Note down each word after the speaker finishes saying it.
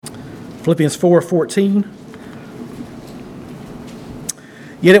Philippians 4:14.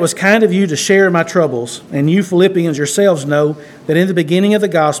 Yet it was kind of you to share in my troubles, and you Philippians yourselves know that in the beginning of the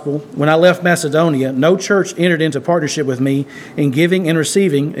gospel, when I left Macedonia, no church entered into partnership with me in giving and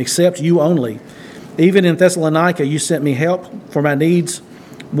receiving except you only. Even in Thessalonica, you sent me help for my needs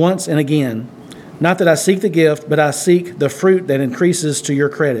once and again. Not that I seek the gift, but I seek the fruit that increases to your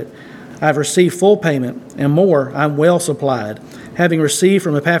credit. I have received full payment, and more, I'm well supplied, having received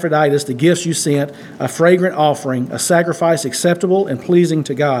from Epaphroditus the gifts you sent, a fragrant offering, a sacrifice acceptable and pleasing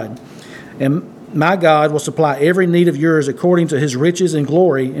to God. And my God will supply every need of yours according to his riches and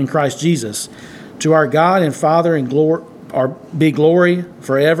glory in Christ Jesus. To our God and Father and be glory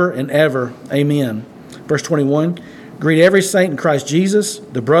forever and ever. Amen. Verse 21, greet every saint in Christ Jesus.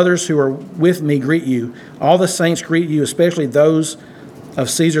 The brothers who are with me greet you. All the saints greet you, especially those of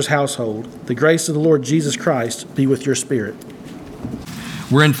Caesar's household. The grace of the Lord Jesus Christ be with your spirit.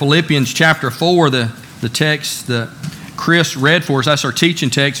 We're in Philippians chapter 4, the text that Chris read for us. That's our teaching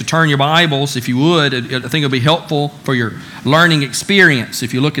text. So turn your Bibles, if you would. I think it'll be helpful for your learning experience.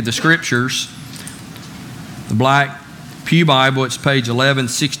 If you look at the scriptures, the Black Pew Bible, it's page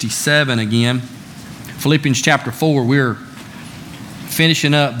 1167 again. Philippians chapter 4, we're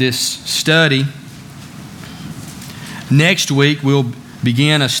finishing up this study. Next week, we'll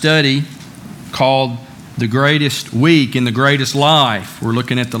begin a study called The Greatest Week in the Greatest Life. We're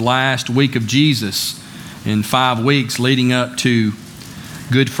looking at the last week of Jesus in 5 weeks leading up to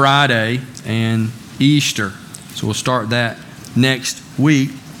Good Friday and Easter. So we'll start that next week.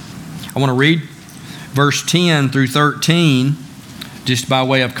 I want to read verse 10 through 13 just by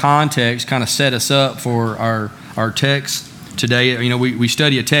way of context, kind of set us up for our text today. You know, we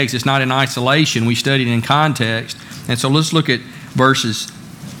study a text. It's not in isolation. We study it in context. And so let's look at verses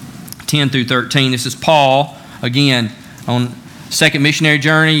 10 through 13. This is Paul, again, on second missionary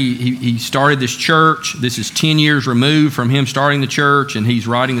journey. He started this church. This is 10 years removed from him starting the church, and he's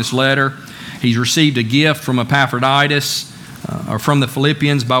writing this letter. He's received a gift from Epaphroditus, or from the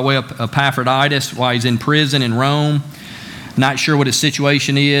Philippians by way of Epaphroditus while he's in prison in Rome. Not sure what his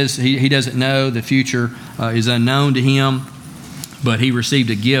situation is. He doesn't know. The future is unknown to him. But he received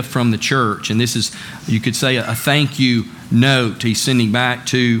a gift from the church. And this is, you could say, a thank you note he's sending back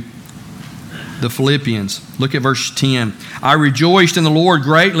to the Philippians. Look at verse 10. I rejoiced in the Lord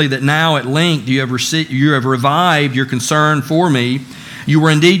greatly that now at length you have revived your concern for me. You were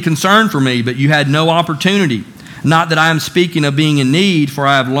indeed concerned for me, but you had no opportunity. Not that I am speaking of being in need, for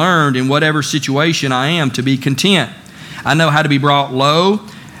I have learned in whatever situation I am to be content. I know how to be brought low.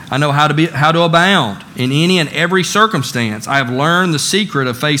 I know how to abound in any and every circumstance. I have learned the secret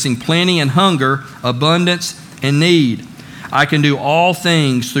of facing plenty and hunger, abundance and need. I can do all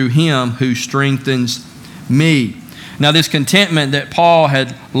things through him who strengthens me. Now, this contentment that Paul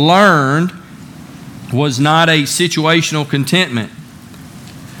had learned was not a situational contentment.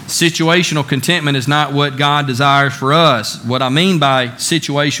 Situational contentment is not what God desires for us. What I mean by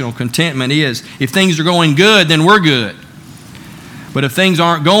situational contentment is if things are going good, then we're good. But if things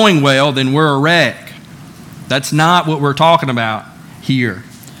aren't going well, then we're a wreck. That's not what we're talking about here.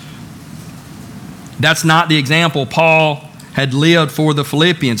 That's not the example Paul had lived for the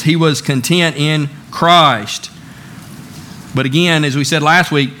Philippians. He was content in Christ. But again, as we said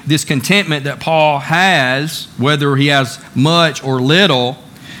last week, this contentment that Paul has, whether he has much or little,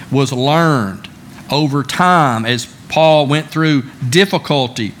 was learned over time as Paul went through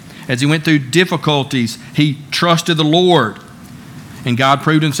difficulty. As he went through difficulties, he trusted the Lord. And God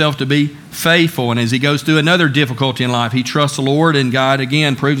proved himself to be faithful. And as he goes through another difficulty in life, he trusts the Lord, and God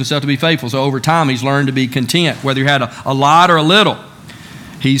again proves himself to be faithful. So over time, he's learned to be content. Whether he had a lot or a little,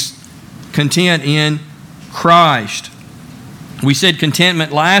 he's content in Christ. We said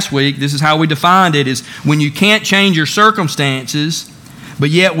contentment last week. This is how we defined it, is when you can't change your circumstances, but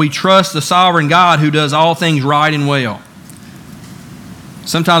yet we trust the sovereign God who does all things right and well.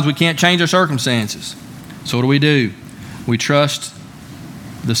 Sometimes we can't change our circumstances. So what do? We trust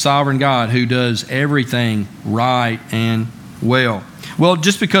the sovereign God who does everything right and well. Well,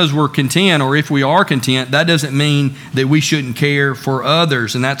 just because we're content, or if we are content, that doesn't mean that we shouldn't care for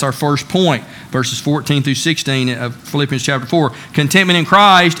others. And that's our first point, verses 14 through 16 of Philippians chapter 4. Contentment in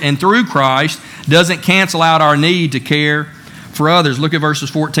Christ and through Christ doesn't cancel out our need to care for others. Look at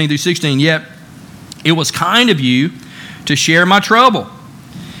verses 14 through 16. Yet it was kind of you to share my trouble.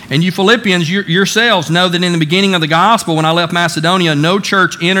 And you Philippians yourselves know that in the beginning of the gospel, when I left Macedonia, no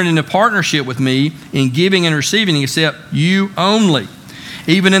church entered into partnership with me in giving and receiving except you only.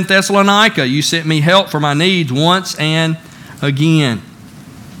 Even in Thessalonica, you sent me help for my needs once and again.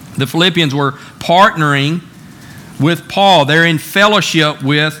 The Philippians were partnering with Paul. They're in fellowship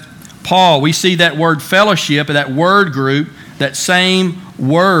with Paul, we see that word fellowship, that word group, that same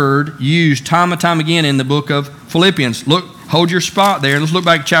word used time and time again in the book of Philippians. Look, hold your spot there. Let's look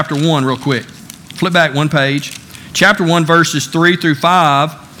back at chapter 1 real quick. Flip back one page. Chapter 1, verses 3 through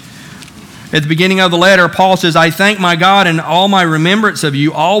 5. At the beginning of the letter, Paul says, I thank my God in all my remembrance of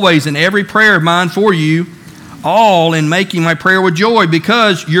you, always in every prayer of mine for you, all in making my prayer with joy,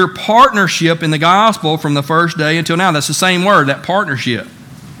 because your partnership in the gospel from the first day until now. That's the same word, that partnership.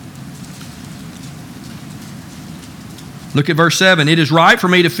 Look at verse 7. It is right for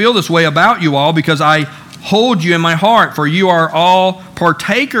me to feel this way about you all, because I hold you in my heart, for you are all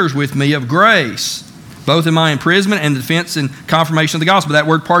partakers with me of grace, both in my imprisonment and the defense and confirmation of the gospel. That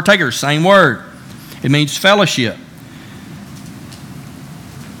word partakers, same word. It means fellowship.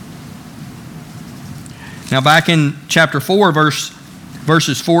 Now back in chapter 4,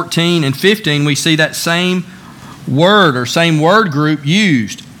 verses 14 and 15, we see that same word or same word group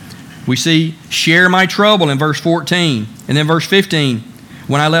used. We see share my trouble in verse 14. And then verse 15,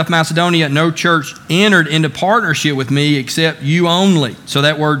 when I left Macedonia, no church entered into partnership with me except you only. So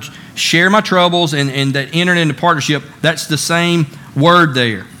that word share my troubles and that entered into partnership, that's the same word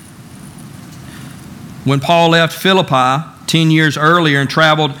there. When Paul left Philippi 10 years earlier and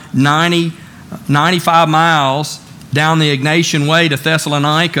traveled 95 miles down the Ignatian Way to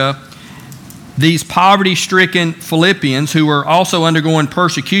Thessalonica, these poverty-stricken Philippians who were also undergoing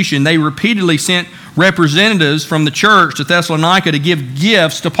persecution, they repeatedly sent representatives from the church to Thessalonica to give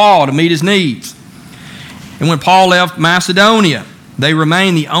gifts to Paul to meet his needs. And when Paul left Macedonia, they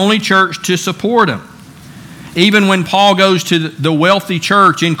remained the only church to support him. Even when Paul goes to the wealthy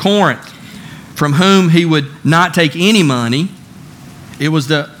church in Corinth, from whom he would not take any money, it was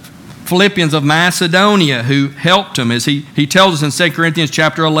the Philippians of Macedonia who helped him, as he tells us in 2 Corinthians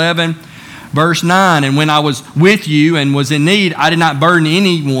chapter 11, verse 9, and when I was with you and was in need, I did not burden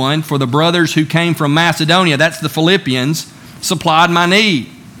anyone, for the brothers who came from Macedonia, that's the Philippians, supplied my need.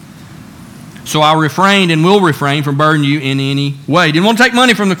 So I refrained and will refrain from burdening you in any way. Didn't want to take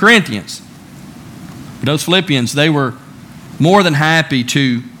money from the Corinthians. But those Philippians, they were more than happy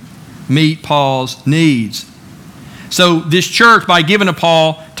to meet Paul's needs. So this church, by giving to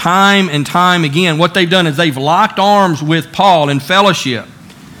Paul time and time again, what they've done is they've locked arms with Paul in fellowship.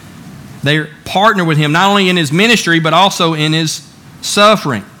 They partner with him not only in his ministry, but also in his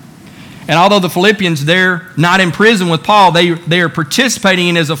suffering. And although the Philippians, they're not in prison with Paul, they are participating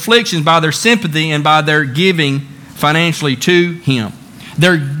in his afflictions by their sympathy and by their giving financially to him.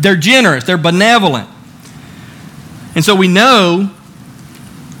 They're generous, they're benevolent. And so we know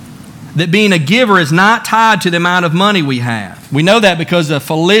that being a giver is not tied to the amount of money we have. We know that because the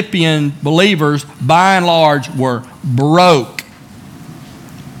Philippian believers, by and large, were broke.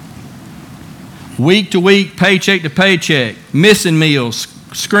 Week to week, paycheck to paycheck, missing meals,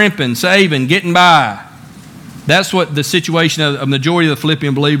 scrimping, saving, getting by. That's what the situation of the majority of the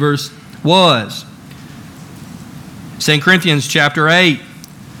Philippian believers was. 2 Corinthians chapter 8,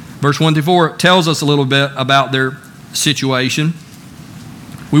 verse 1 through 4 tells us a little bit about their situation.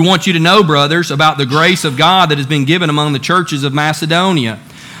 We want you to know, brothers, about the grace of God that has been given among the churches of Macedonia.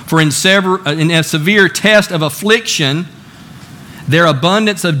 For in a severe test of affliction, their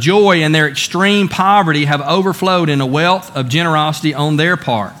abundance of joy and their extreme poverty have overflowed in a wealth of generosity on their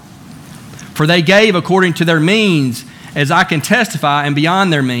part. For they gave according to their means, as I can testify, and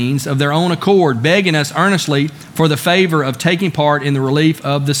beyond their means, of their own accord, begging us earnestly for the favor of taking part in the relief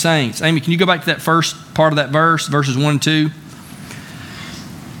of the saints. Amy, can you go back to that first part of that verse, verses 1 and 2?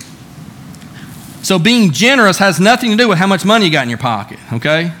 So being generous has nothing to do with how much money you got in your pocket,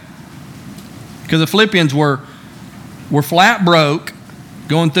 okay? Because the Philippians were flat broke,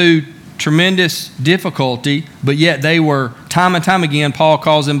 going through tremendous difficulty, but yet they were, time and time again, Paul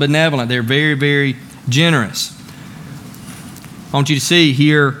calls them benevolent. They're very, very generous. I want you to see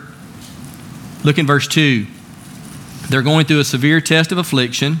here, look in verse 2. They're going through a severe test of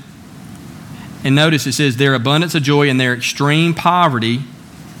affliction. And notice it says, their abundance of joy and their extreme poverty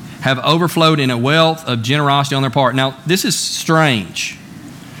have overflowed in a wealth of generosity on their part. Now, this is strange,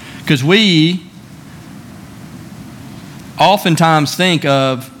 because we oftentimes think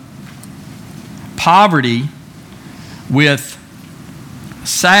of poverty with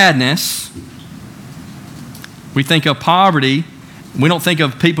sadness. We think of poverty, we don't think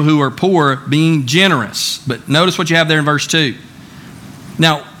of people who are poor being generous. But notice what you have there in verse 2.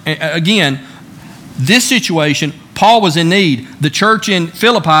 Now, again, this situation, Paul was in need. The church in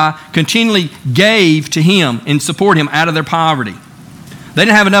Philippi continually gave to him and support him out of their poverty. They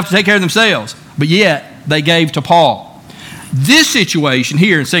didn't have enough to take care of themselves, but yet they gave to Paul. This situation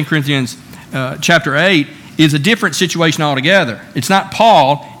here in 2 Corinthians chapter 8 is a different situation altogether. It's not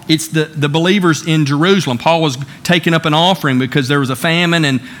Paul, it's the believers in Jerusalem. Paul was taking up an offering because there was a famine,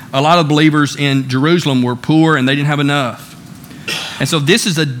 and a lot of believers in Jerusalem were poor and they didn't have enough. And so this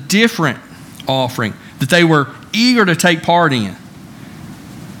is a different offering that they were eager to take part in.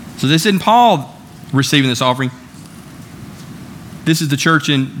 So this isn't Paul receiving this offering. This is the church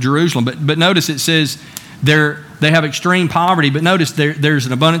in Jerusalem. But notice it says they have extreme poverty, but notice there's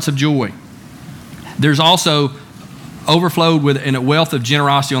an abundance of joy. There's also overflowed with a wealth of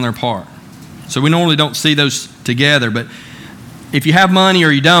generosity on their part. So we normally don't see those together, but if you have money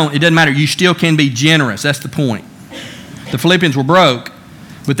or you don't, it doesn't matter. You still can be generous. That's the point. The Philippians were broke,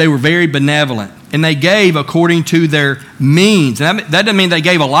 but they were very benevolent, and they gave according to their means. And that doesn't mean they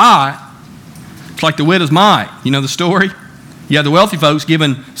gave a lot. It's like the widow's mite. You know the story? You have the wealthy folks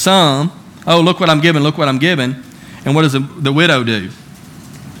giving some. Oh, look what I'm giving, look what I'm giving. And what does the widow do?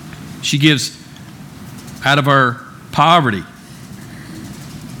 She gives out of her poverty.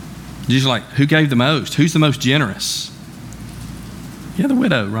 She's like, who gave the most? Who's the most generous? Yeah, the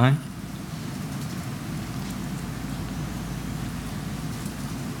widow, right?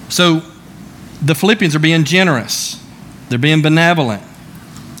 So the Philippians are being generous. They're being benevolent.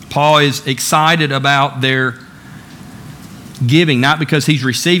 Paul is excited about their giving, not because he's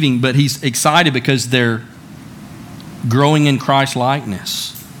receiving, but he's excited because they're growing in Christ's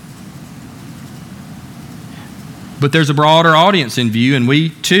likeness. But there's a broader audience in view, and we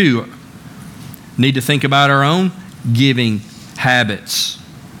too need to think about our own giving habits.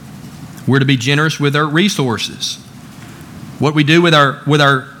 We're to be generous with our resources. What we do with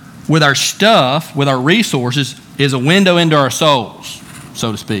our stuff, with our resources, is a window into our souls,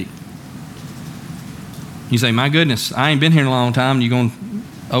 so to speak. You say, my goodness, I ain't been here in a long time, and you're going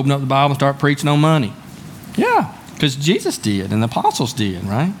to open up the Bible and start preaching on money. Yeah, because Jesus did and the apostles did,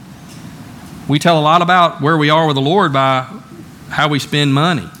 right? We tell a lot about where we are with the Lord by how we spend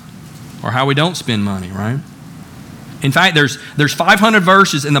money or how we don't spend money, right? In fact, there's 500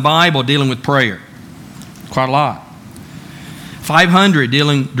 verses in the Bible dealing with prayer. Quite a lot. 500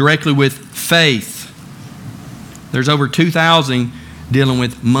 dealing directly with faith. There's over 2,000 dealing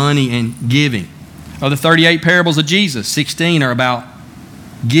with money and giving. Of the 38 parables of Jesus, 16 are about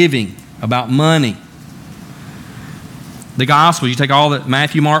giving, about money. The Gospels, you take all the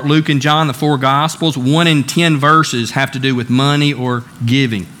Matthew, Mark, Luke, and John, the 4 Gospels, 1 in 10 verses have to do with money or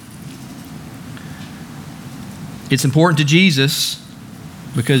giving. It's important to Jesus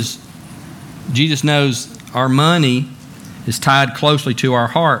because Jesus knows our money is tied closely to our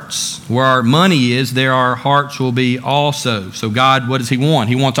hearts. Where our money is, there our hearts will be also. So God, what does He want?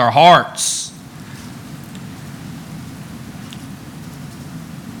 He wants our hearts.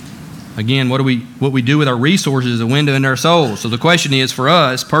 Again, what we do with our resources is a window into our souls. So the question is for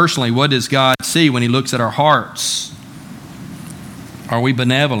us personally, what does God see when He looks at our hearts? Are we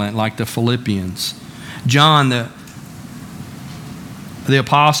benevolent like the Philippians? John, the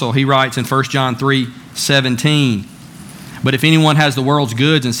apostle, he writes in 1 John 3:17, but if anyone has the world's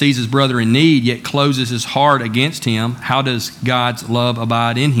goods and sees his brother in need, yet closes his heart against him, how does God's love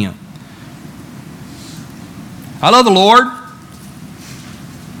abide in him? I love the Lord.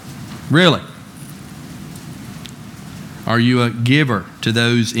 Really? Are you a giver to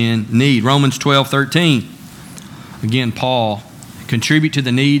those in need? Romans 12:13. Again, Paul, contribute to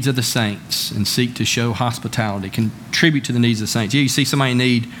the needs of the saints and seek to show hospitality. Contribute to the needs of the saints. Yeah, you see somebody in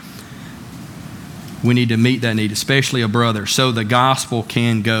need, we need to meet that need, especially a brother, so the gospel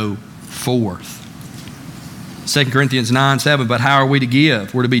can go forth. 2 Corinthians 9:7, but how are we to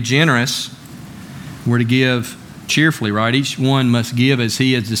give? We're to be generous. We're to give cheerfully, right? Each one must give as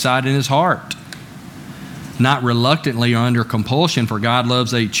he has decided in his heart, not reluctantly or under compulsion, for God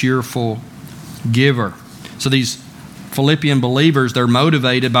loves a cheerful giver. So these Philippian believers, they're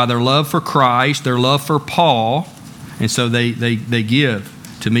motivated by their love for Christ, their love for Paul, and so they give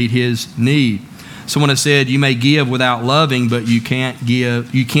to meet his need. Someone has said, you may give without loving, but you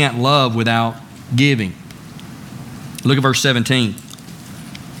can't love without giving. Look at verse 17.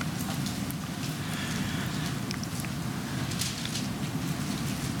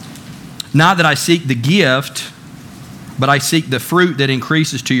 Not that I seek the gift, but I seek the fruit that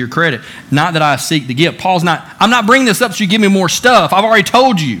increases to your credit. Not that I seek the gift. I'm not bringing this up so you give me more stuff. I've already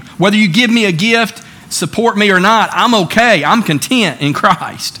told you. Whether you give me a gift, support me or not, I'm okay. I'm content in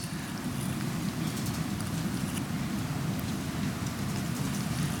Christ.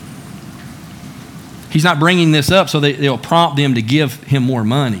 He's not bringing this up so that it'll prompt them to give him more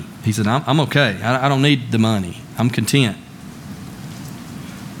money. He said, I'm okay. I don't need the money. I'm content.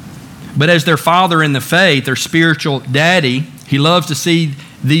 But as their father in the faith, their spiritual daddy, he loves to see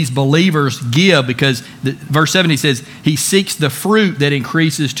these believers give, because verse 7 he says, he seeks the fruit that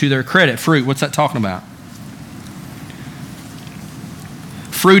increases to their credit. Fruit, what's that talking about?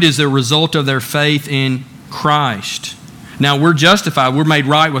 Fruit is the result of their faith in Christ. Now, we're justified, we're made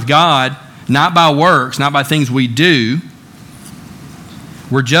right with God, not by works, not by things we do.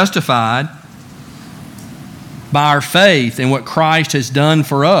 We're justified by our faith in what Christ has done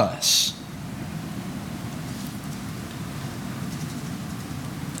for us.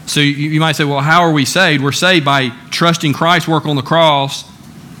 So you might say, well, how are we saved? We're saved by trusting Christ's work on the cross,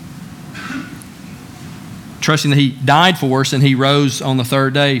 trusting that he died for us and he rose on the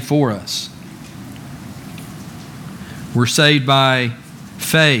third day for us. We're saved by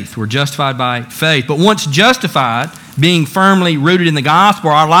faith. We're justified by faith. But once justified, being firmly rooted in the gospel,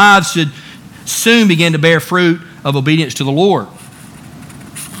 our lives should soon begin to bear fruit of obedience to the Lord.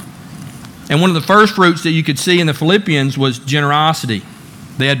 And one of the first fruits that you could see in the Philippians was generosity.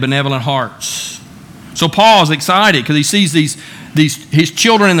 They had benevolent hearts. So Paul is excited because he sees his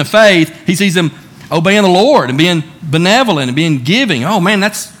children in the faith. He sees them obeying the Lord and being benevolent and being giving. Oh man,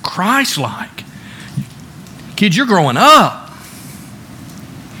 that's Christ-like. Kids, you're growing up.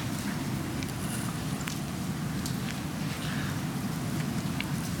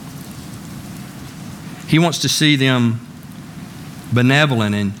 He wants to see them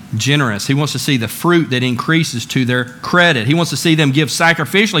benevolent and generous. He wants to see the fruit that increases to their credit. He wants to see them give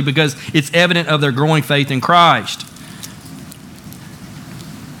sacrificially because it's evident of their growing faith in Christ.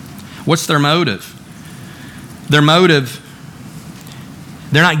 What's their motive? Their motive,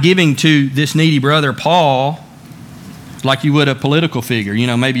 they're not giving to this needy brother Paul like you would a political figure. You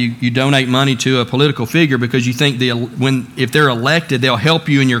know, maybe you donate money to a political figure because you think if they're elected, they'll help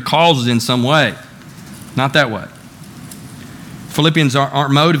you in your causes in some way. Not that way. Philippians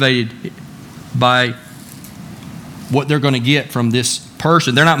aren't motivated by what they're going to get from this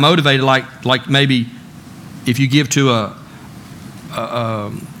person. They're not motivated like maybe if you give to a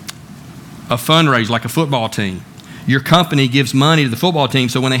fundraiser like a football team. Your company gives money to the football team,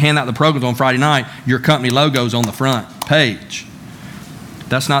 so when they hand out the programs on Friday night, your company logo's on the front page.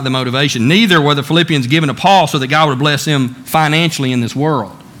 That's not the motivation. Neither were the Philippians given to Paul so that God would bless him financially in this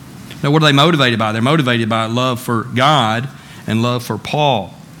world. Now, what are they motivated by? They're motivated by love for God and love for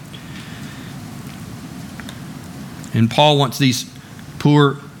Paul. And Paul wants these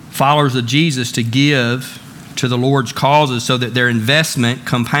poor followers of Jesus to give to the Lord's causes so that their investment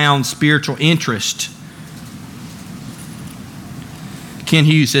compounds spiritual interest. Ken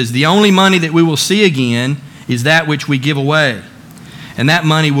Hughes says, the only money that we will see again is that which we give away. And that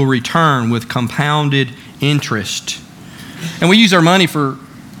money will return with compounded interest. And we use our money for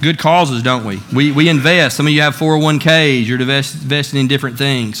good causes, don't we? We invest. Some of you have 401ks. You're investing in different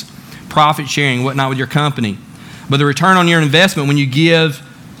things. Profit sharing, whatnot with your company. But the return on your investment when you give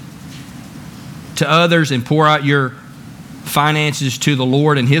to others and pour out your finances to the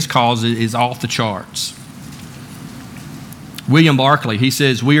Lord and His cause is off the charts. William Barclay, he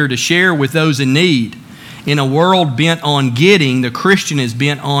says, we are to share with those in need. In a world bent on getting, the Christian is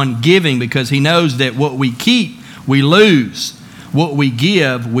bent on giving because he knows that what we keep, we lose. What we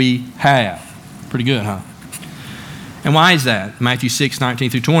give, we have. Pretty good, huh? And why is that? Matthew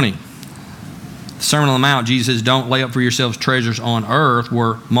 6:19-20. The Sermon on the Mount, Jesus says, don't lay up for yourselves treasures on earth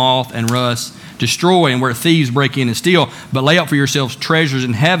where moth and rust destroy and where thieves break in and steal, but lay up for yourselves treasures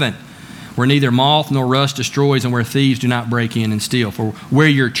in heaven where neither moth nor rust destroys and where thieves do not break in and steal. For where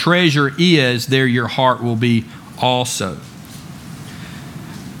your treasure is, there your heart will be also.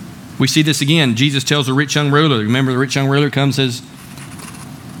 We see this again. Jesus tells the rich young ruler. Remember, the rich young ruler comes and says,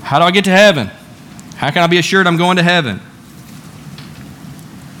 how do I get to heaven? How can I be assured I'm going to heaven?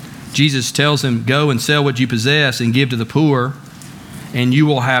 Jesus tells him, go and sell what you possess and give to the poor, and you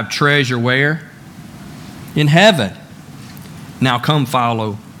will have treasure where? In heaven. Now come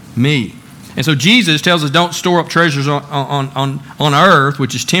follow me. And so Jesus tells us don't store up treasures on earth,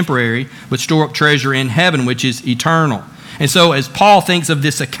 which is temporary, but store up treasure in heaven, which is eternal. And so as Paul thinks of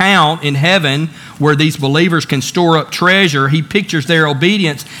this account in heaven where these believers can store up treasure, he pictures their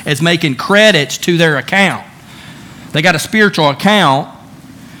obedience as making credits to their account. They got a spiritual account,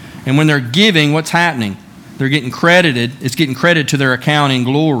 and when they're giving, what's happening? They're getting credited. It's getting credited to their account in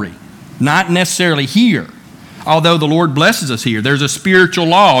glory. Not necessarily here, although the Lord blesses us here. There's a spiritual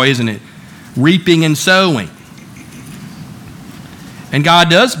law, isn't it? Reaping and sowing. And God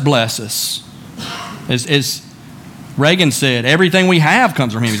does bless us. As Reagan said, everything we have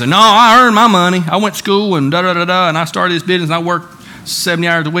comes from Him. He said, no, I earned my money. I went to school and da-da-da-da, and I started this business, and I worked 70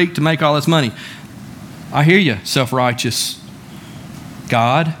 hours a week to make all this money. I hear you, self-righteous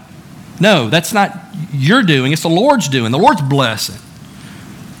God. No, that's not your doing. It's the Lord's doing. The Lord's blessing.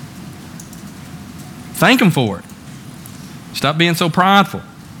 Thank Him for it. Stop being so prideful.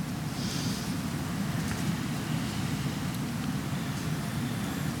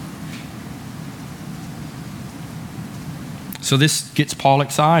 So this gets Paul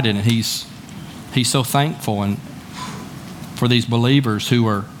excited, and he's so thankful and for these believers who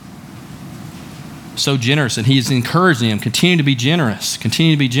are so generous, and he's encouraging them, continue to be generous,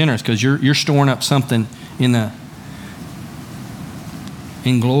 because you're storing up something in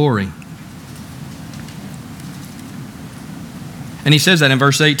glory. And he says that in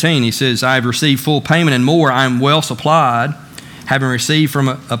verse 18. He says, I have received full payment and more. I am well supplied, having received from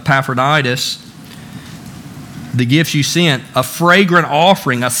Epaphroditus the gifts you sent, a fragrant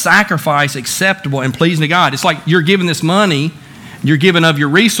offering, a sacrifice acceptable and pleasing to God. It's like you're giving this money, you're giving of your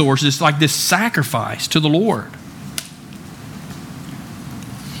resources. It's like this sacrifice to the Lord.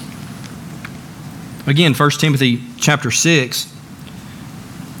 Again, 1 Timothy chapter 6.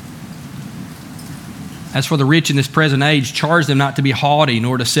 As for the rich in this present age, charge them not to be haughty,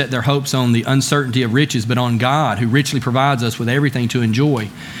 nor to set their hopes on the uncertainty of riches, but on God, who richly provides us with everything to enjoy.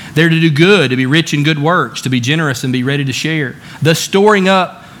 They're to do good, to be rich in good works, to be generous and be ready to share, thus storing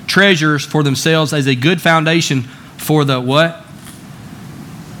up treasures for themselves as a good foundation for the what?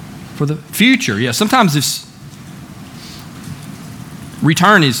 For the future. Yeah, sometimes this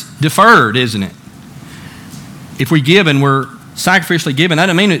return is deferred, isn't it? If we give and we're sacrificially given, that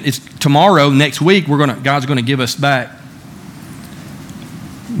doesn't mean it's tomorrow, next week, God's going to give us back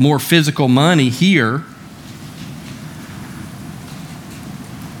more physical money here.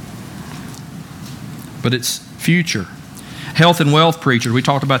 But it's future. Health and wealth preachers, we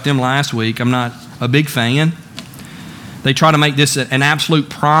talked about them last week. I'm not a big fan. They try to make this an absolute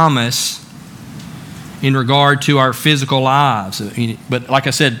promise in regard to our physical lives. But like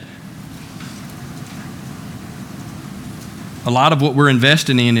I said, a lot of what we're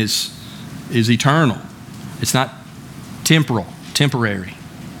investing in is eternal. It's not temporary.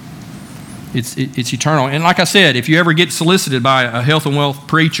 It's eternal. And like I said, if you ever get solicited by a health and wealth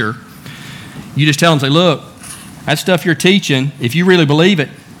preacher, you just tell them, say, look, that stuff you're teaching, if you really believe it,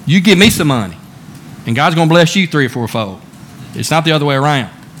 you give me some money, and God's going to bless you 3 or 4-fold. It's not the other way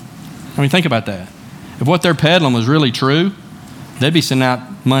around. I mean, think about that. If what they're peddling was really true, they'd be sending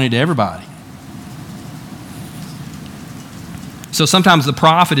out money to everybody. So sometimes the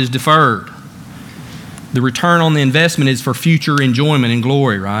profit is deferred. The return on the investment is for future enjoyment and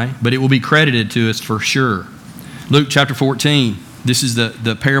glory, right? But it will be credited to us for sure. Luke chapter 14, this is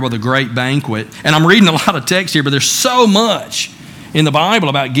the parable of the great banquet. And I'm reading a lot of text here, but there's so much in the Bible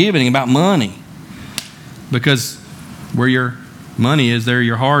about giving, about money. Because where your money is, there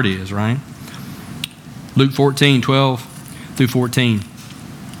your heart is, right? Luke 14, 12 through 14.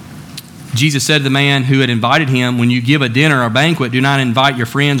 Jesus said to the man who had invited him, when you give a dinner or banquet, do not invite your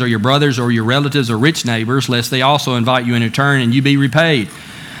friends or your brothers or your relatives or rich neighbors, lest they also invite you in return and you be repaid.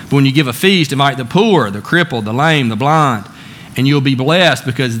 But when you give a feast, invite the poor, the crippled, the lame, the blind, and you'll be blessed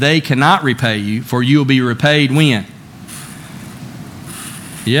because they cannot repay you, for you will be repaid when?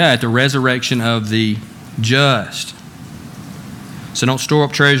 Yeah, at the resurrection of the just. So don't store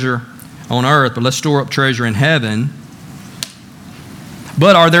up treasure on earth, but let's store up treasure in heaven.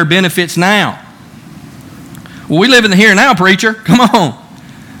 But are there benefits now? Well, we live in the here and now, preacher. Come on.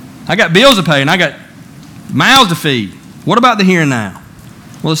 I got bills to pay and I got mouths to feed. What about the here and now?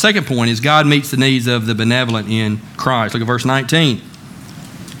 Well, the second point is God meets the needs of the benevolent in Christ. Look at verse 19.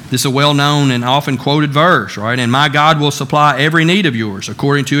 This is a well-known and often quoted verse, right? And my God will supply every need of yours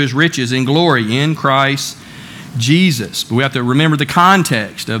according to his riches in glory in Christ Jesus. But we have to remember the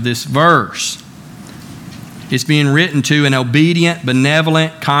context of this verse. It's being written to an obedient,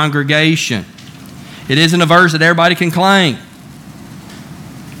 benevolent congregation. It isn't a verse that everybody can claim.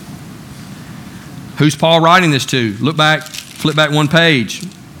 Who's Paul writing this to? Flip back one page.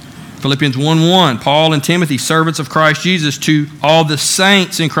 Philippians 1:1. Paul and Timothy, servants of Christ Jesus, to all the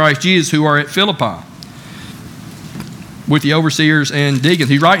saints in Christ Jesus who are at Philippi, with the overseers and deacons.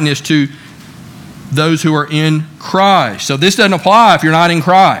 He's writing this to those who are in Christ. So this doesn't apply if you're not in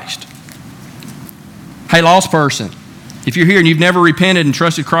Christ. Hey, lost person, if you're here and you've never repented and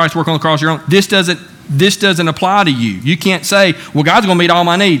trusted Christ, work on the cross your own, this doesn't apply to you. You can't say, well, God's going to meet all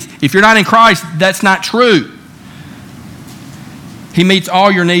my needs. If you're not in Christ, that's not true. He meets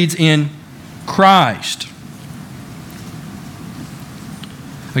all your needs in Christ.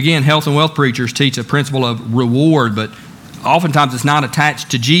 Again, health and wealth preachers teach a principle of reward, but oftentimes it's not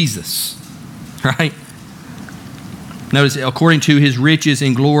attached to Jesus, right? Notice, according to his riches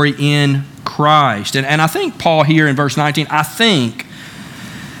in glory in Christ. And I think Paul here in verse 19, I think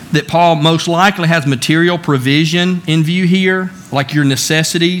that Paul most likely has material provision in view here, like your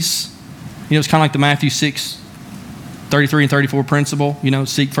necessities. it's kind of like the Matthew 6, 33 and 34 principle.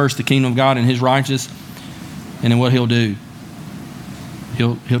 Seek first the kingdom of God and his righteousness, and then what he'll do?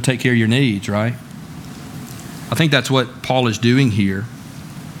 He'll take care of your needs, right? I think that's what Paul is doing here.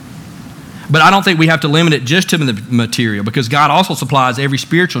 But I don't think we have to limit it just to the material, because God also supplies every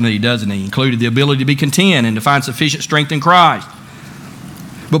spiritual need, doesn't he? Including the ability to be content and to find sufficient strength in Christ.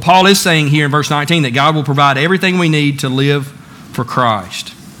 But Paul is saying here in verse 19 that God will provide everything we need to live for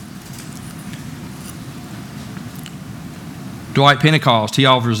Christ. Dwight Pentecost, he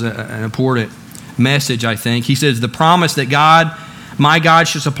offers an important message, I think. He says, the promise that God, my God,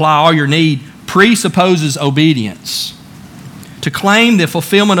 should supply all your need presupposes obedience. To claim the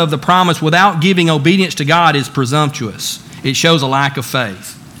fulfillment of the promise without giving obedience to God is presumptuous. It shows a lack of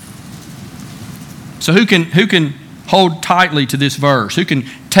faith. So who can hold tightly to this verse? Who can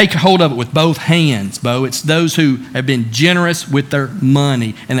take hold of it with both hands, Bo? It's those who have been generous with their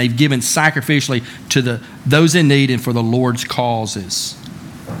money and they've given sacrificially to those in need and for the Lord's causes.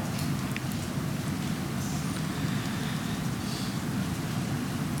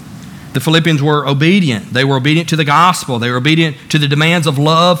 The Philippians were obedient. They were obedient to the gospel. They were obedient to the demands of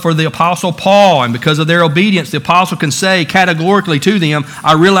love for the Apostle Paul. And because of their obedience, the apostle can say categorically to them,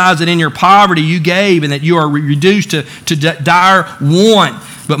 I realize that in your poverty you gave and that you are reduced to dire want.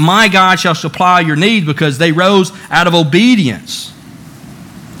 But my God shall supply your needs, because they rose out of obedience.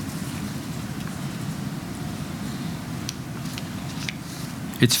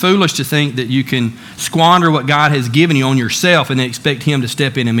 It's foolish to think that you can squander what God has given you on yourself and then expect him to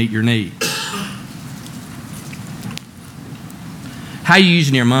step in and meet your needs. How are you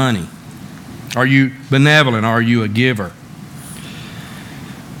using your money? Are you benevolent? Are you a giver?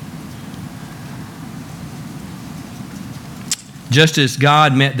 Just as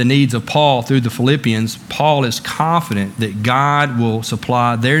God met the needs of Paul through the Philippians, Paul is confident that God will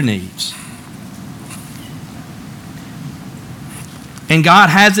supply their needs. And God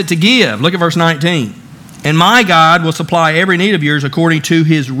has it to give. Look at verse 19. And my God will supply every need of yours according to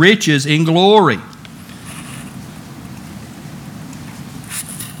his riches in glory.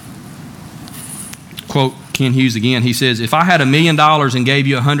 Quote Ken Hughes again. He says, if I had $1 million and gave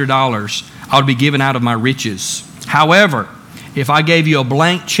you $100, I would be giving out of my riches. However, if I gave you a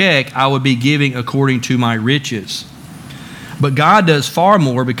blank check, I would be giving according to my riches. But God does far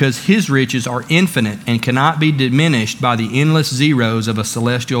more, because his riches are infinite and cannot be diminished by the endless zeros of a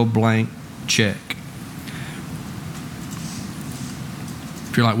celestial blank check.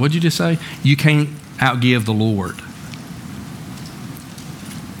 If you're like, what'd you just say? You can't outgive the Lord.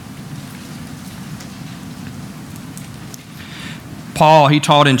 Paul, he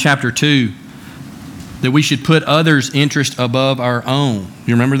taught in chapter 2 that we should put others' interest above our own.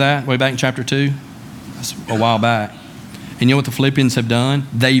 You remember that way back in chapter 2? That's a while back. And you know what the Philippians have done?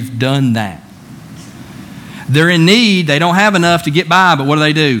 They've done that. They're in need. They don't have enough to get by, but what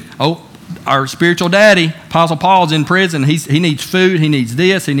do? Oh, our spiritual daddy, Apostle Paul's in prison. He needs food. He needs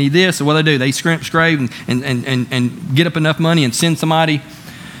this. He needs this. So what do? They scrape and get up enough money and send somebody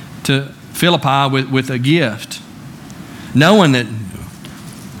to Philippi with a gift, knowing that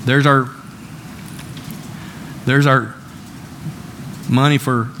there's our money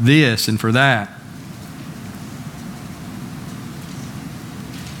for this and for that.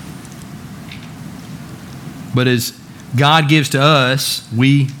 But as God gives to us,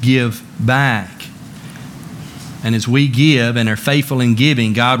 we give back. And as we give and are faithful in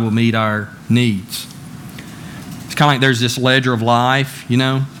giving, God will meet our needs. It's kind of like there's this ledger of life,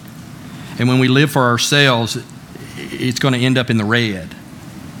 And when we live for ourselves, it's going to end up in the red.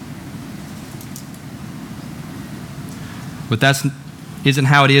 But that isn't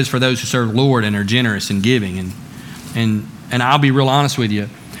how it is for those who serve the Lord and are generous in giving. And I'll be real honest with you.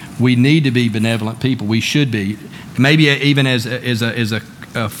 We need to be benevolent people. We should be. Maybe even as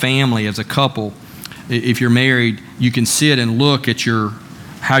a family, as a couple, if you're married, you can sit and look at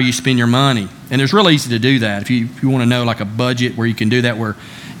how you spend your money. And it's real easy to do that. If you want to know like a budget where you can do that, where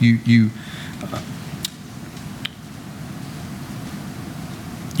you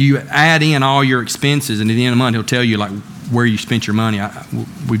add in all your expenses, and at the end of the month, he'll tell you like where you spent your money.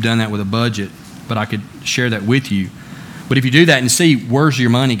 We've done that with a budget, but I could share that with you. But if you do that and see where's your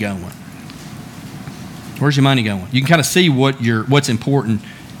money going, where's your money going, you can kind of see what's important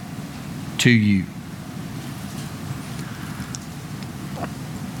to you.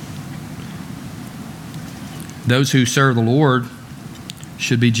 Those who serve the Lord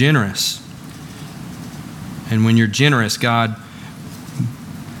should be generous, and when you're generous, God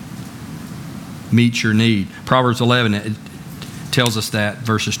meets your need. Proverbs 11 tells us that,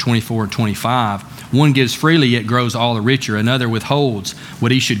 verses 24 and 25. One gives freely, yet grows all the richer. Another withholds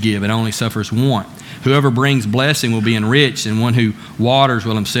what he should give and only suffers want. Whoever brings blessing will be enriched, and one who waters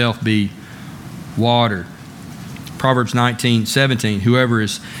will himself be watered. Proverbs 19:17. Whoever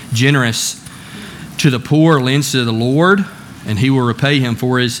is generous to the poor lends to the Lord, and he will repay him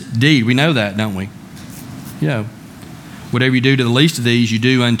for his deed. We know that, don't we? Whatever you do to the least of these, you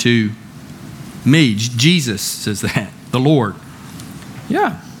do unto me. Jesus says that, the Lord.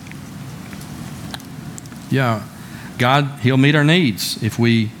 God, he'll meet our needs if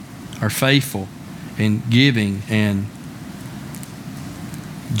we are faithful and giving and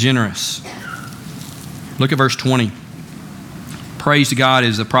generous. Look at verse 20. Praise to God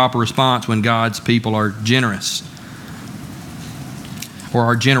is the proper response when God's people are generous. Or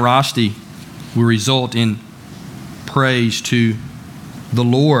our generosity will result in praise to the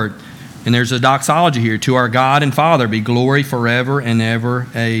Lord. And there's a doxology here. To our God and Father be glory forever and ever.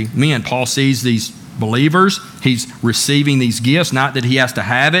 Amen. Paul sees these believers. He's receiving these gifts. Not that he has to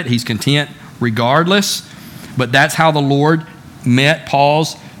have it. He's content regardless. But that's how the Lord met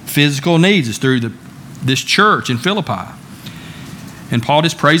Paul's physical needs, is through this church in Philippi. And Paul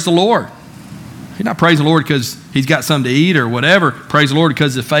just praised the Lord. He's not praising the Lord because he's got something to eat or whatever. Praise the Lord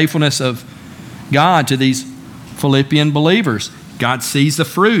because of the faithfulness of God to these Philippian believers. God sees the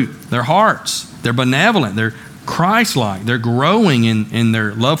fruit, their hearts. They're benevolent. They're Christ-like. They're growing in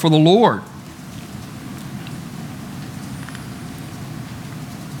their love for the Lord.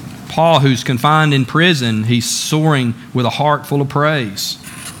 Paul, who's confined in prison, he's soaring with a heart full of praise.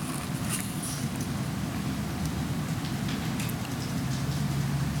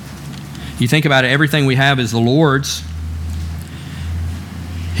 You think about it, everything we have is the Lord's.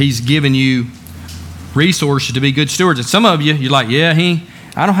 He's given you resources to be good stewards. And some of you, you're like,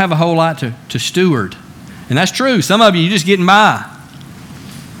 I don't have a whole lot to steward. And that's true. Some of you, you're just getting by.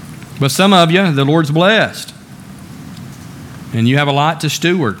 But some of you, the Lord's blessed. And you have a lot to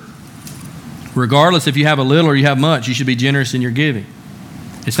steward. Regardless if you have a little or you have much, you should be generous in your giving.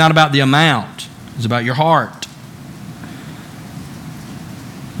 It's not about the amount. It's about your heart.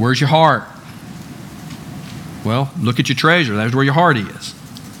 Where's your heart? Well, look at your treasure. That's where your heart is.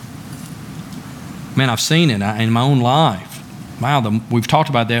 Man, I've seen it in my own life. Wow, we've talked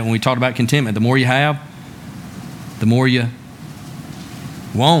about that when we talked about contentment. The more you have, the more you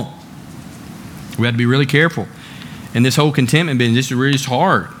won't. We have to be really careful. And this whole contentment business is really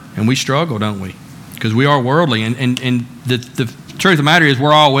hard. And we struggle, don't we? Because we are worldly. And the truth of the matter is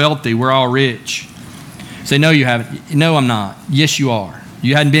we're all wealthy. We're all rich. Say, no, you haven't. No, I'm not. Yes, you are.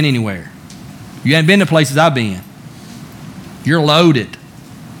 You hadn't been anywhere. You hadn't been to places I've been. You're loaded.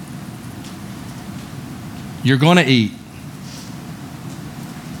 You're going to eat.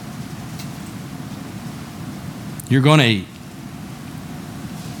 You're going to eat.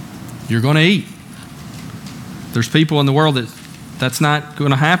 You're going to eat. There's people in the world that's not going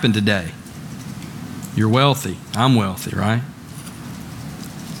to happen today. You're wealthy. I'm wealthy, right?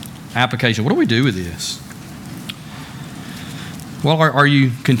 Application. What do we do with this? Well, are you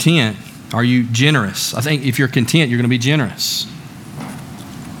content? Are you generous? I think if you're content, you're going to be generous.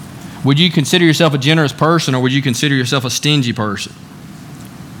 Would you consider yourself a generous person, or would you consider yourself a stingy person?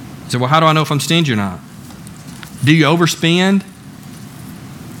 You say, well, how do I know if I'm stingy or not? Do you overspend?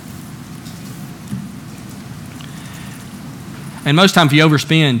 And most times you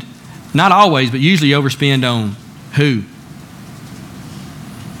overspend, not always, but usually you overspend on who?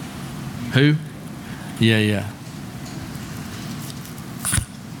 Who? Yeah.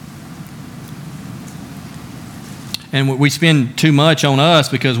 And we spend too much on us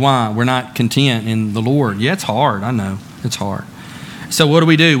because why? We're not content in the Lord. Yeah, it's hard. I know. It's hard. So what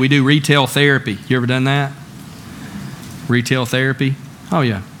do? We do retail therapy. You ever done that? Retail therapy? Oh,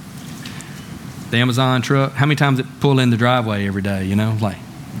 yeah. The Amazon truck. How many times it pull in the driveway every day, you know? Like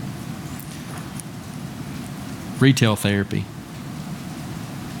retail therapy.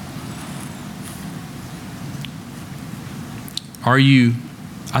 Are you,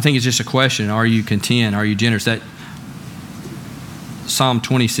 I think it's just a question, are you content? Are you generous? That Psalm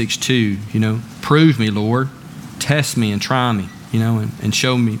 26:2, you know, prove me, Lord, test me and try me, you know, and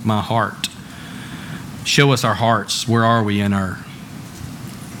show me my heart. Show us our hearts. Where are we in our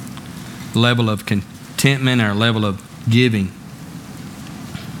level of contentment, our level of giving?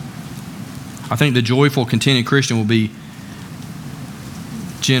 I think the joyful, contented Christian will be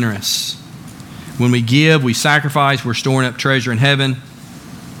generous. When we give, we sacrifice, we're storing up treasure in heaven.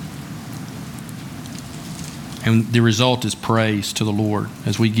 And the result is praise to the Lord.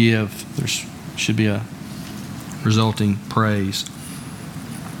 As we give, there should be a resulting praise.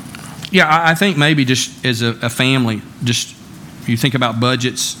 Yeah, I think maybe just as a family, just you think about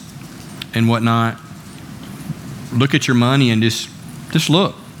budgets and whatnot, look at your money and just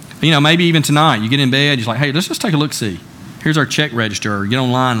look. Maybe even tonight, you get in bed, you're like, hey, let's just take a look-see. Here's our check register. Or get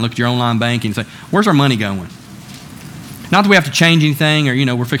online and look at your online banking and say, where's our money going? Not that we have to change anything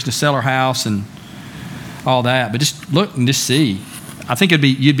or, we're fixing to sell our house and all that, but just look and just see. I think it'd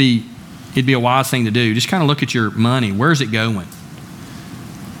be a wise thing to do. Just kind of look at your money. Where's it going?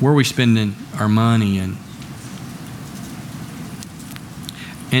 Where are we spending our money?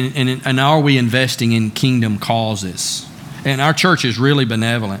 And are we investing in kingdom causes? And our church is really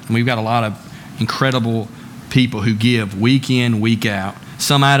benevolent. And we've got a lot of incredible people who give week in, week out.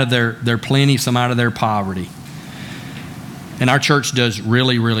 Some out of their plenty, some out of their poverty. And our church does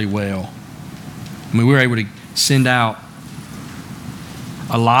really, really well. We were able to send out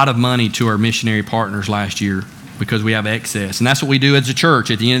a lot of money to our missionary partners last year because we have excess. And that's what we do as a church.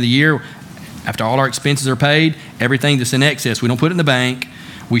 At the end of the year, after all our expenses are paid, everything that's in excess, we don't put it in the bank.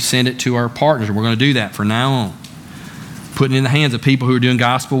 We send it to our partners, and we're going to do that from now on. Putting it in the hands of people who are doing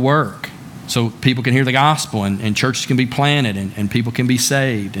gospel work so people can hear the gospel and churches can be planted and people can be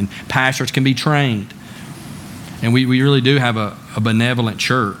saved and pastors can be trained. And we really do have a benevolent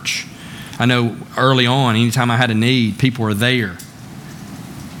church. I know early on, anytime I had a need, people were there.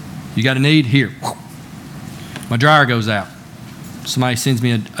 You got a need? Here. My dryer goes out. Somebody sends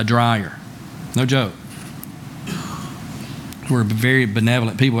me a dryer. No joke. We're very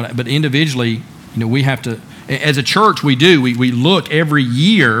benevolent people. But individually, we have to, as a church, we look every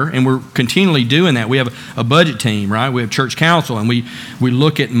year, and we're continually doing that. We have a budget team, right? We have church council, and we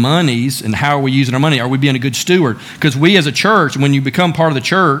look at monies and how are we using our money. Are we being a good steward? Because we as a church, when you become part of the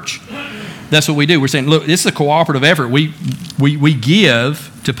church, that's what we do. We're saying, look, this is a cooperative effort. We give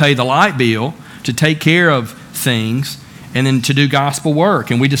to pay the light bill, to take care of things, and then to do gospel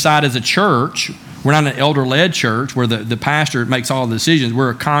work. And we decide as a church, we're not an elder-led church where the pastor makes all the decisions.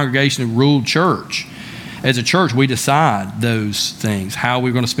 We're a congregation-ruled church. As a church, we decide those things, how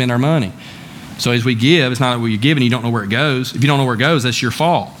we're going to spend our money. So as we give, it's not that you're giving, you don't know where it goes. If you don't know where it goes, that's your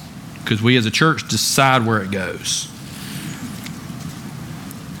fault, because we as a church decide where it goes.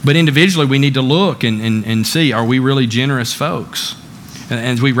 But individually, we need to look and see, are we really generous folks? And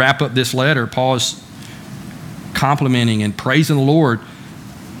as we wrap up this letter, Paul is complimenting and praising the Lord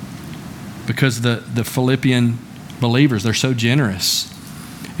because the Philippian believers, they're so generous.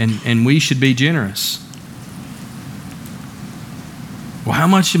 And we should be generous. Well, how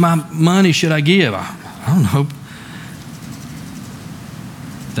much of my money should I give? I don't know.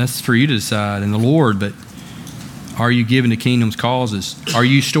 That's for you to decide and the Lord, but are you giving to kingdom's causes? Are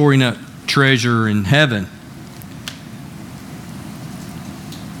you storing up treasure in heaven?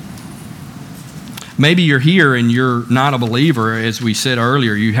 Maybe you're here and you're not a believer, as we said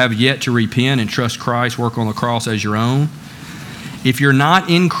earlier. You have yet to repent and trust Christ, work on the cross as your own. If you're not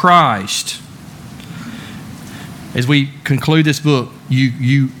in Christ, as we conclude this book,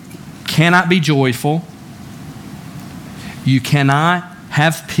 you cannot be joyful. You cannot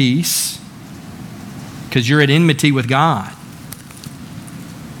have peace because you're at enmity with God.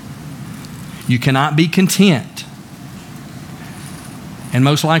 You cannot be content. And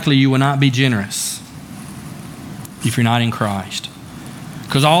most likely you will not be generous if you're not in Christ.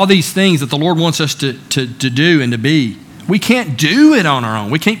 Because all these things that the Lord wants us to do and to be, we can't do it on our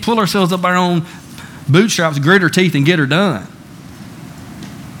own. We can't pull ourselves up our own bootstraps, grit our teeth, and get her done.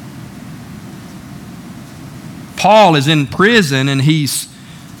 Paul is in prison and he's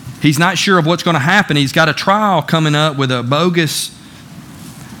not sure of what's going to happen. He's got a trial coming up with a bogus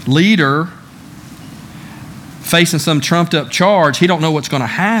leader facing some trumped up charge. He don't know what's going to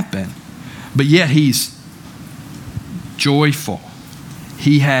happen. But yet he's joyful.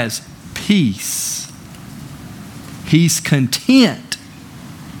 He has peace. He's content.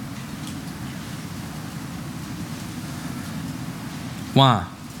 Why?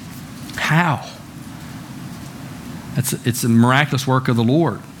 How? It's a miraculous work of the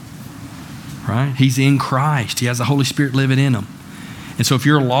Lord, right? He's in Christ. He has the Holy Spirit living in him. And so if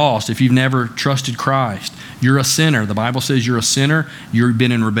you're lost, if you've never trusted Christ, you're a sinner. The Bible says you're a sinner. You've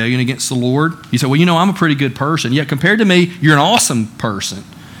been in rebellion against the Lord. You say, well, I'm a pretty good person. Yeah, compared to me, you're an awesome person.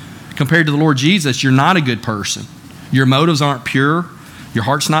 Compared to the Lord Jesus, you're not a good person. Your motives aren't pure. Your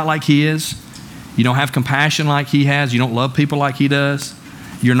heart's not like his. You don't have compassion like he has. You don't love people like he does.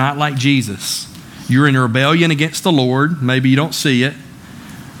 You're not like Jesus. You're in rebellion against the Lord. Maybe you don't see it.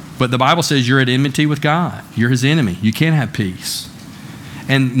 But the Bible says you're at enmity with God. You're his enemy. You can't have peace.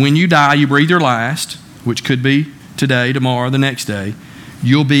 And when you die, you breathe your last, which could be today, tomorrow, the next day.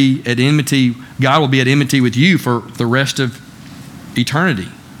 You'll be at enmity. God will be at enmity with you for the rest of eternity.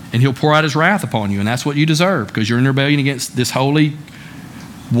 and he'll pour out his wrath upon you, and that's what you deserve because you're in rebellion against this holy,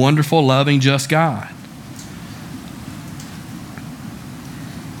 wonderful, loving, just God.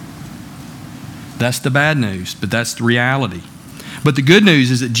 That's the bad news, but that's the reality. But the good news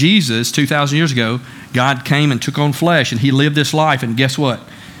is that Jesus, 2,000 years ago, God came and took on flesh, and he lived this life, and guess what?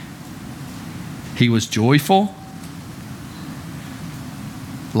 He was joyful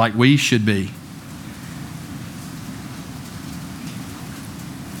like we should be.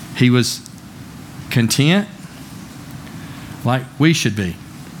 He was content like we should be.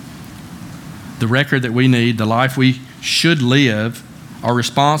 The record that we need, the life we should live, are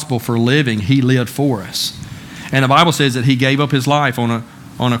responsible for living, he lived for us. And the Bible says that he gave up his life on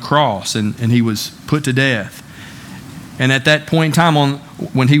a cross, and he was put to death. And at that point in time,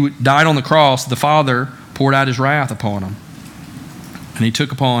 when he died on the cross, the Father poured out his wrath upon him. And he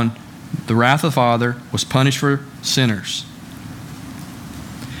took upon the wrath of the Father, was punished for sinners.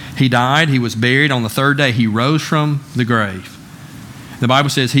 He died, he was buried. On the third day, he rose from the grave. The Bible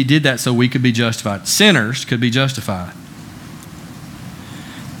says he did that so we could be justified. Sinners could be justified.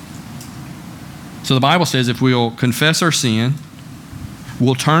 So the Bible says if we'll confess our sin,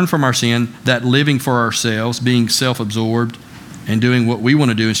 we'll turn from our sin, that living for ourselves, being self-absorbed, and doing what we want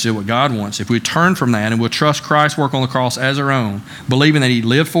to do instead of what God wants. If we turn from that and we'll trust Christ's work on the cross as our own, believing that he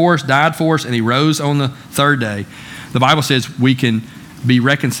lived for us, died for us, and he rose on the third day, the Bible says we can be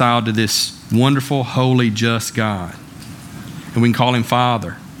reconciled to this wonderful, holy, just God. And we can call him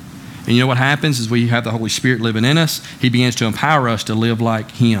Father. And you know what happens is we have the Holy Spirit living in us. He begins to empower us to live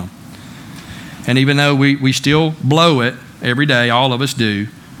like him. And even though we still blow it every day, all of us do,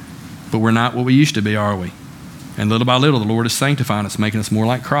 but we're not what we used to be, are we? And little by little, the Lord is sanctifying us, making us more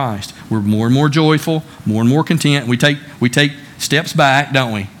like Christ. We're more and more joyful, more and more content. We take steps back,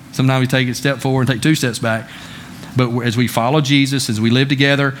 don't we? Sometimes we take a step forward and take 2 steps back. But as we follow Jesus, as we live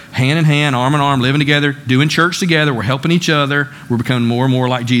together, hand in hand, arm in arm, living together, doing church together, we're helping each other, we're becoming more and more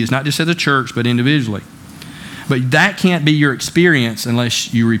like Jesus, not just as a church, but individually. But that can't be your experience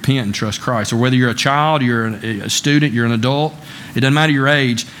unless you repent and trust Christ. Or whether you're a child, you're a student, you're an adult, it doesn't matter your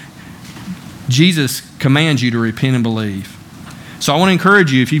age. Jesus commands you to repent and believe. So I want to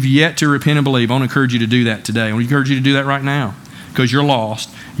encourage you, if you've yet to repent and believe, I want to encourage you to do that today. I want to encourage you to do that right now because you're lost.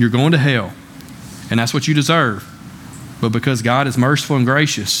 You're going to hell, and that's what you deserve. But because God is merciful and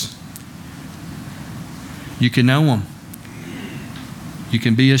gracious, you can know him. You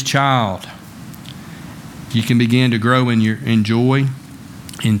can be his child. You can begin to grow in joy,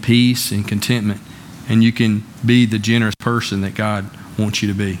 in peace, in contentment, and you can be the generous person that God wants you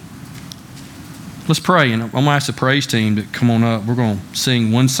to be. Let's pray, and I'm going to ask the praise team to come on up. We're going to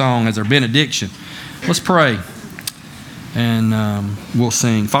sing one song as our benediction. Let's pray, and we'll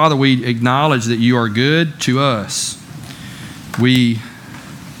sing. Father, we acknowledge that you are good to us. We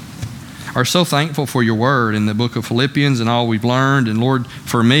are so thankful for your word in the book of Philippians and all we've learned. And Lord,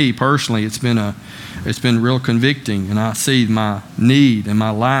 for me personally, it's been real convicting, and I see my need and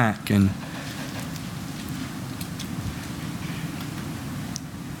my lack, and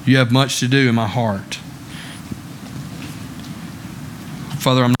you have much to do in my heart.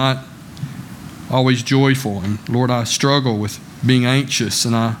 Father, I'm not always joyful, and Lord, I struggle with being anxious,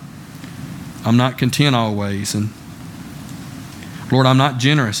 and I'm not content always, and Lord, I'm not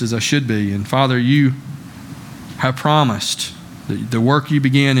generous as I should be. And Father, you have promised that the work you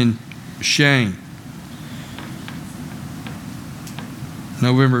began in shame,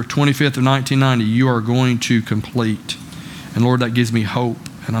 November 25th of 1990, you are going to complete. And Lord, that gives me hope.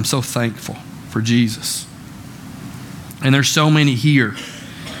 And I'm so thankful for Jesus. And there's so many here,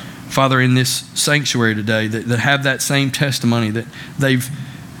 Father, in this sanctuary today that have that same testimony, that they've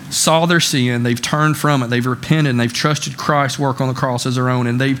saw their sin, they've turned from it, they've repented, and they've trusted Christ's work on the cross as their own,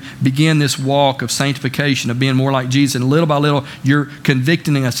 and they've begun this walk of sanctification, of being more like Jesus. And little by little, you're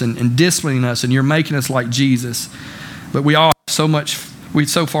convicting us and disciplining us, and you're making us like Jesus. But we all have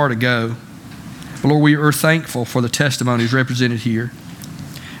so far to go. But Lord, we are thankful for the testimonies represented here.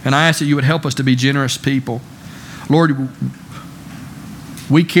 And I ask that you would help us to be generous people. Lord,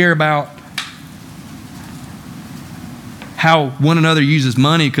 we care about how one another uses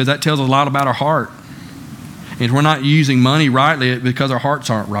money because that tells a lot about our heart. And if we're not using money rightly, it's because our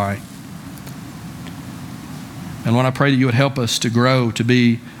hearts aren't right. And Lord, I pray that you would help us to grow to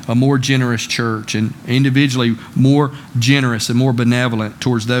be a more generous church, and individually more generous and more benevolent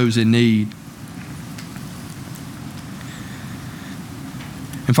towards those in need.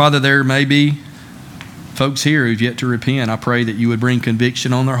 And Father, there may be folks here who've yet to repent. I pray that you would bring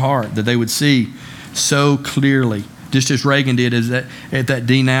conviction on their heart, that they would see so clearly, just as Reagan did at that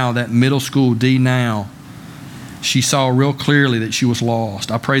D Now, that middle school D Now, she saw real clearly that she was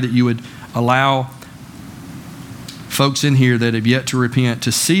lost. I pray that you would allow folks in here that have yet to repent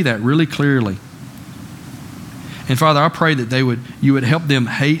to see that really clearly. And Father, I pray that you would help them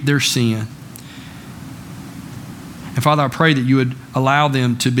hate their sin. And Father, I pray that you would allow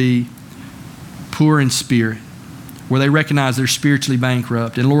them to be poor in spirit, where they recognize they're spiritually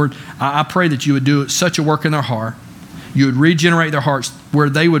bankrupt. And Lord, I pray that you would do such a work in their heart. You would regenerate their hearts where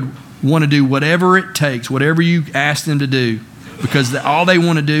they would want to do whatever it takes, whatever you ask them to do, because all they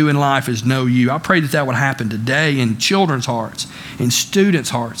want to do in life is know you. I pray that that would happen today in children's hearts, in students'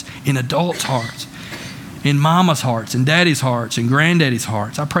 hearts, in adults' hearts, in mama's hearts, in daddy's hearts, in granddaddy's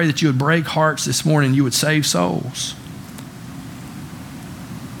hearts. I pray that you would break hearts this morning, you would save souls.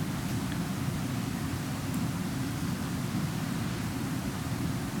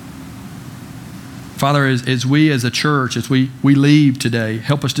 Father, as we as a church, as we leave today,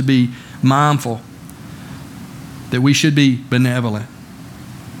 help us to be mindful that we should be benevolent,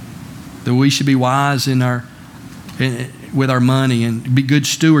 that we should be wise with our money and be good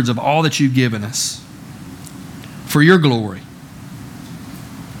stewards of all that you've given us for your glory.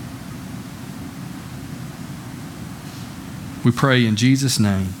 We pray in Jesus'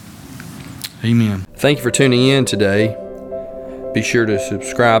 name. Amen. Thank you for tuning in today. Be sure to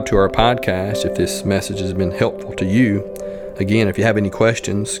subscribe to our podcast if this message has been helpful to you. Again, if you have any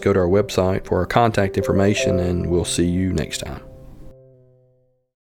questions, go to our website for our contact information, and we'll see you next time.